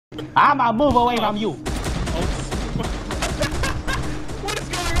I'ma move away from you. What is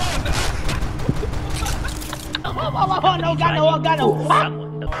going on? Oh no, got no.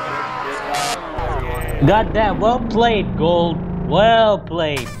 Goddamn, well played, Gold. Well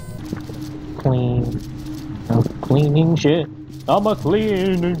played. I'm cleaning shit. I'm a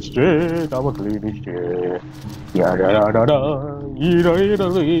cleaning shit. Yada da da. Yada da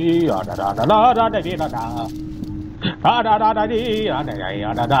da. Yada da da da da da da. Da da da dee, da da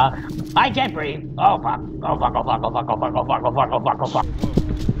da da da. I can't breathe. Oh fuck. Oh fuck. Oh fuck. Oh fuck. Oh fuck. Oh fuck. Oh fuck. Oh fuck. Oh fuck.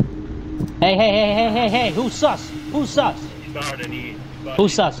 Hey. Who's sus? Who's sus?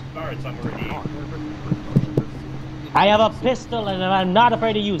 Who's sus? I have a pistol and I'm not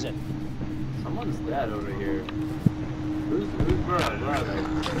afraid to use it. Someone's dead over here. Who's bro? Where are they?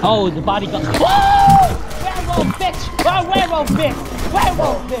 Oh, the body gun. Whoa! Werewolf bitch! Oh, werewolf bitch!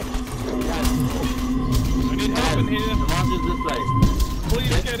 Werewolf bitch! I need help in here. The monster's this place.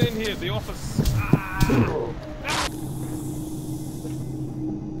 Please get in here. The office.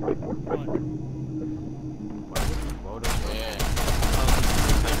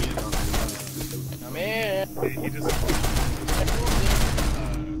 I'm in. He just.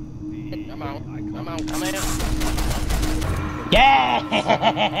 I'm out. Yeah!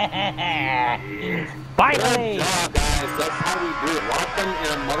 Finally! Good job, guys. That's how we do it. Lock them in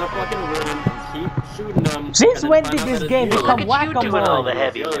a motherfucking room and keep shooting them. Since when did this game become whack-a-mole?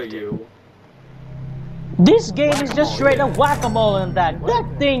 This game is just straight up whack-a-mole and that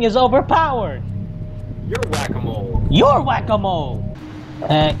thing is overpowered. You're whack-a-mole. You're whack-a-mole!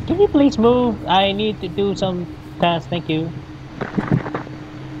 Can you please move? I need to do some tasks, thank you.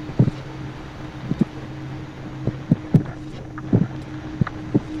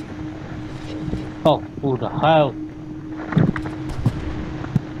 Oh, who the hell?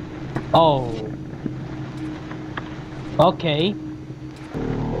 Oh. Okay.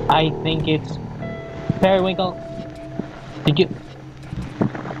 I think it's Periwinkle. Did you?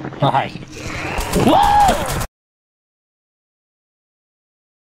 Oh, hi. Whoa!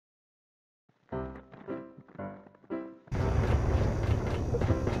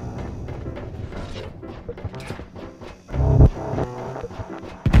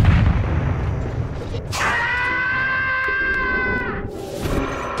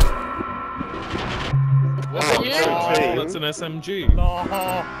 Oh, that's an SMG.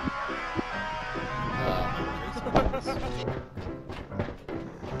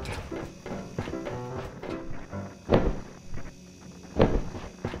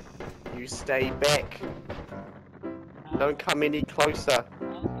 You stay back. Don't come any closer.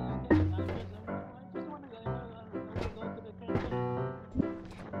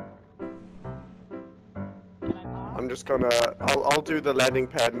 I'm just gonna. I'll do the landing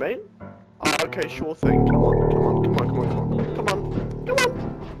pad, mate. Oh, okay, sure thing. Come on.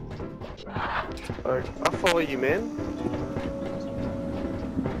 Oh, I'll follow you, man.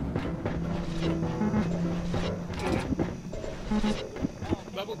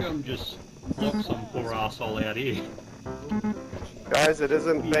 Bubblegum just locked some poor asshole out here. Guys, it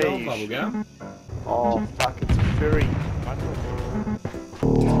isn't You know, beige. Bubblegum. Oh, fuck, it's a furry.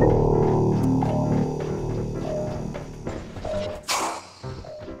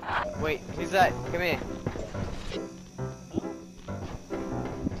 Wait, who's that? Come here.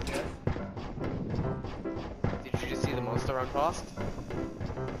 Did you just see the monster run past?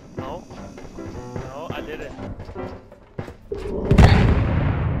 No. No, I didn't.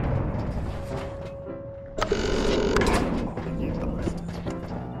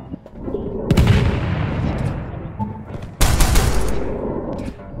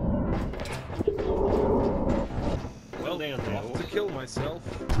 Well, down there. off to kill myself.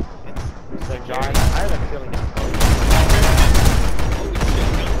 It's so giant. I had a feeling it's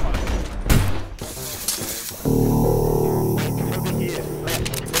over here.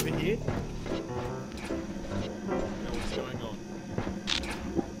 Over here. What's going on?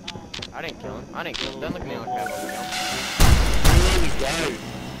 I didn't kill him. Don't look at me like that, There we go.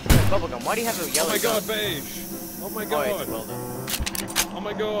 Bubblegum, why do you have a yellow Oh my god, gun? beige! Oh my Oh, god! it's well done. Oh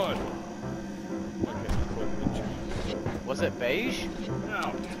my god! Okay, Was it beige?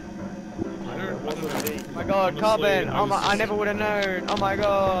 no. I don't Oh know. my god, Honestly, carbon! I Oh my, was- I never would have known! Oh my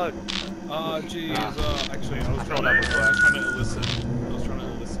god! Jeez, actually, I was trying to elicit.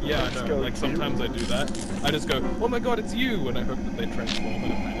 Yeah, I know, like, sometimes I do that. I just go, oh my god, it's you! And I hope that they transform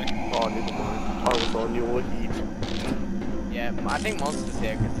in a panic. Oh, never mind. I was on your heat. Yeah, I think monster's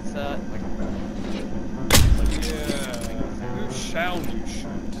here, because it's, like... Yeah. Who shall you shoot?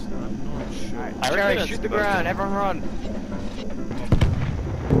 I'm not sure. Alright, Cherry, shoot the ground, everyone run!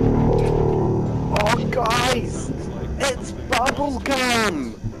 Oh, guys! It's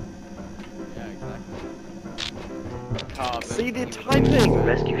bubblegum! See, they're typing!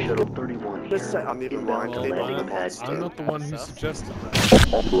 Rescue Shuttle 31 Let's say, here. oh, never Inbound mind. to They're landing not pad monsters. I'm not the one who suggested that.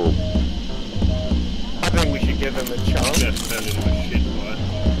 I think we should give them a chance. Just turned into a shit fight.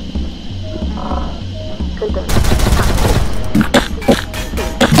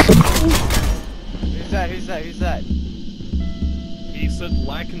 Who's that? He said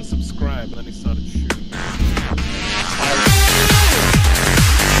like and subscribe, and then he started shooting.